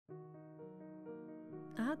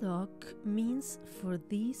Ad hoc means for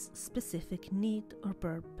this specific need or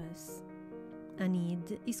purpose. A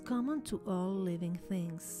need is common to all living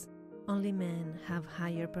things. Only men have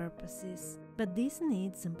higher purposes, but these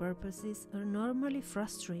needs and purposes are normally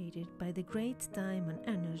frustrated by the great time and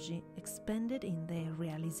energy expended in their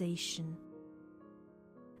realization.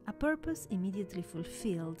 A purpose immediately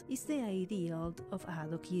fulfilled is the ideal of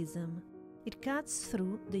Adhocism. It cuts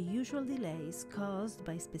through the usual delays caused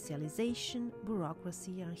by specialization,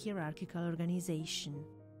 bureaucracy, and hierarchical organization.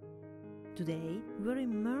 Today, we're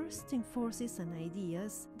immersed in forces and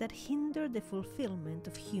ideas that hinder the fulfillment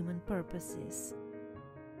of human purposes.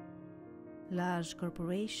 Large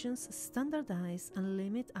corporations standardize and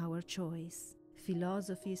limit our choice.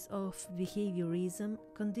 Philosophies of behaviorism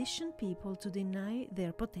condition people to deny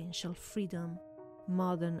their potential freedom.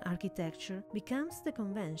 Modern architecture becomes the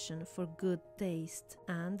convention for good taste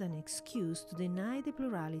and an excuse to deny the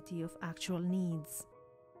plurality of actual needs.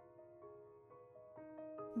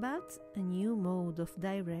 But a new mode of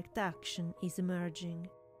direct action is emerging,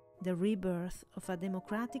 the rebirth of a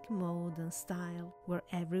democratic mode and style where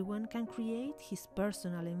everyone can create his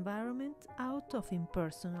personal environment out of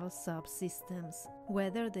impersonal subsystems,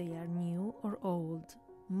 whether they are new or old,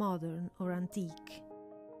 modern or antique.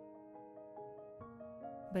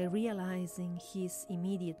 By realizing his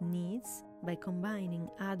immediate needs, by combining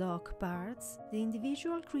ad hoc parts, the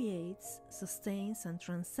individual creates, sustains and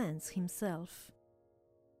transcends himself.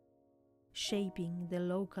 Shaping the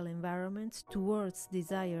local environment towards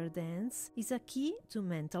desired ends is a key to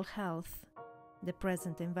mental health. The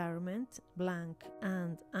present environment, blank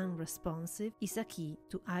and unresponsive, is a key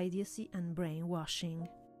to idiocy and brainwashing.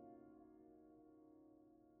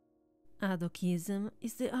 Adhocism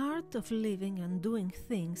is the art of living and doing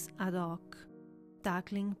things ad hoc,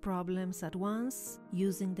 tackling problems at once,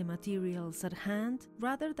 using the materials at hand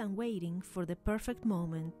rather than waiting for the perfect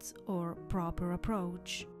moment or proper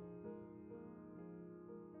approach.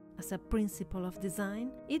 As a principle of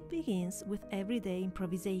design, it begins with everyday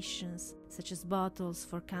improvisations, such as bottles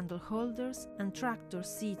for candle holders and tractor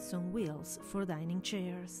seats on wheels for dining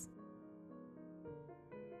chairs.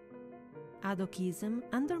 Adhocism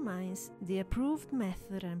undermines the approved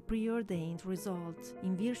method and preordained result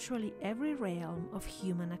in virtually every realm of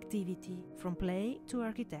human activity, from play to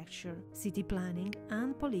architecture, city planning,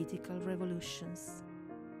 and political revolutions.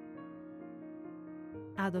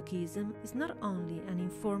 Adhocism is not only an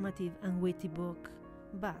informative and witty book,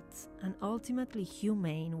 but an ultimately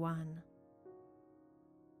humane one.